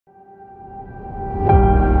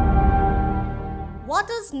What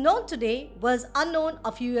is known today was unknown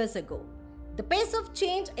a few years ago. The pace of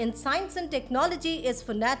change in science and technology is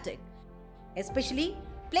frenetic, especially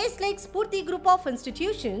places like Sphoorthy group of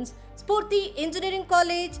institutions, Sphoorthy Engineering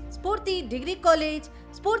College, Sphoorthy Degree College,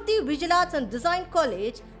 Sphoorthy Visual Arts and Design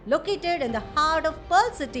College, located in the heart of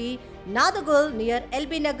Pearl City, Nadagul near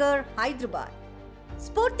LB Nagar, Hyderabad.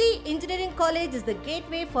 Sphoorthy Engineering College is the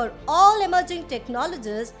gateway for all emerging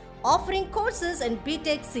technologies, offering courses in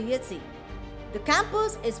B.Tech-CSE. The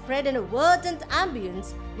campus is spread in a verdant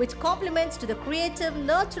ambience which complements to the creative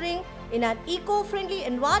nurturing in an eco-friendly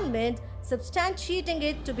environment, substantiating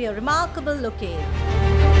it to be a remarkable locale.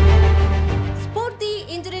 Sphoorthy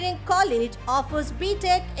Engineering College offers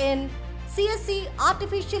B.Tech in CSE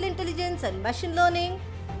Artificial Intelligence and Machine Learning,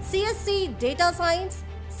 CSE Data Science,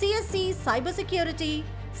 CSE Cybersecurity,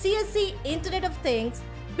 CSE Internet of Things,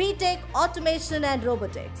 B.Tech Automation and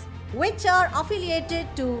Robotics, which are affiliated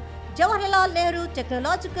to Jawaharlal Nehru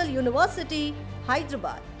Technological University,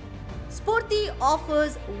 Hyderabad. Sphoorthy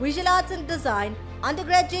offers Visual Arts and Design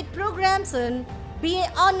undergraduate programs in BA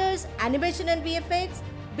Honours Animation and VFX,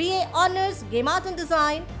 BA Honours Game Art and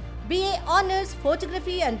Design, BA Honours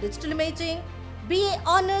Photography and Digital Imaging, BA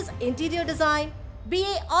Honours Interior Design,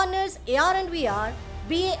 BA Honours AR and VR,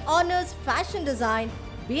 BA Honours Fashion Design,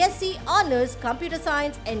 BSc Honours Computer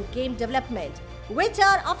Science and Game Development, which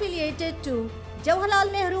are affiliated to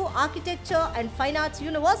Jawaharlal Nehru Architecture and Fine Arts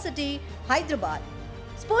University, Hyderabad.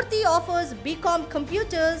 Sphoorthy offers BCom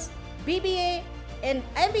Computers, BBA and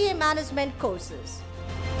MBA Management courses.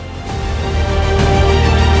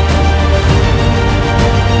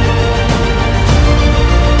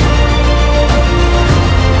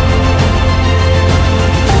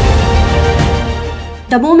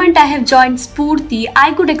 The moment I have joined Sphoorthy,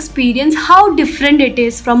 I could experience how different it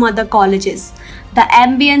is from other colleges. The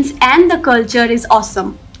ambience and the culture is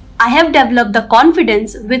awesome. I have developed the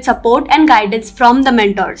confidence with support and guidance from the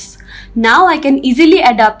mentors. Now I can easily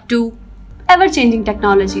adapt to ever-changing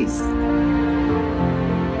technologies.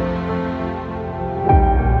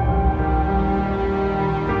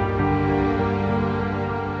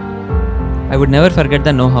 I would never forget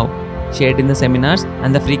the know-how shared in the seminars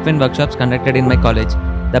and the frequent workshops conducted in my college.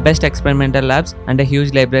 The best experimental labs and a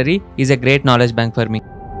huge library is a great knowledge bank for me.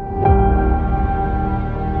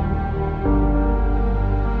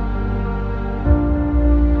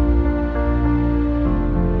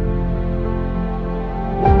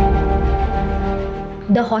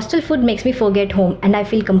 The hostel food makes me forget home, and I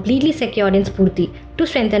feel completely secure in Sphoorthy. To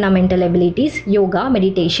strengthen our mental abilities, yoga,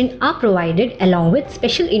 meditation are provided along with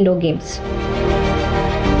special indoor games.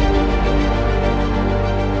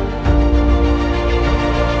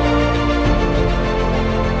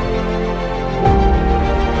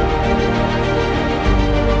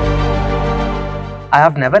 I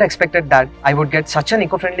have never expected that I would get such an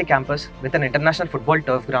eco-friendly campus with an international football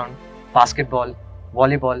turf ground, basketball,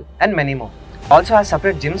 volleyball and many more. Also has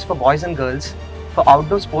separate gyms for boys and girls for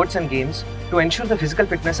outdoor sports and games to ensure the physical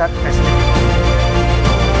fitness are facilitated.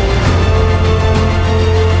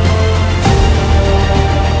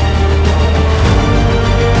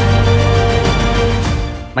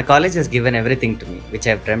 My college has given everything to me which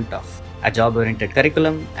I have dreamt of. A job-oriented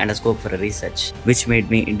curriculum and a scope for research, which made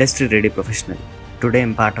me industry-ready professional. Today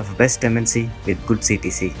I'm part of a best MNC with good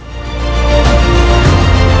CTC.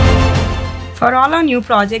 For all our new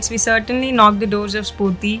projects, we certainly knock the doors of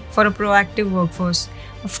Sphoorthy for a proactive workforce.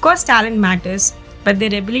 Of course, talent matters, but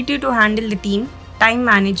their ability to handle the team, time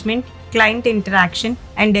management, client interaction,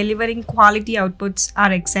 and delivering quality outputs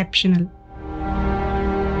are exceptional.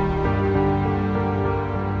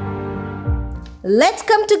 Let's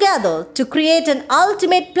come together to create an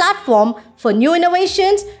ultimate platform for new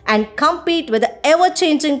innovations and compete with the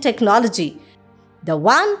ever-changing technology. The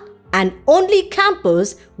one and only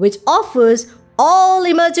campus which offers all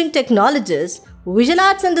emerging technologies, visual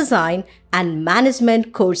arts and design and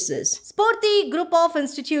management courses. Sphoorthy group of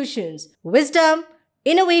institutions, wisdom,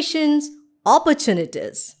 innovations,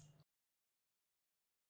 opportunities.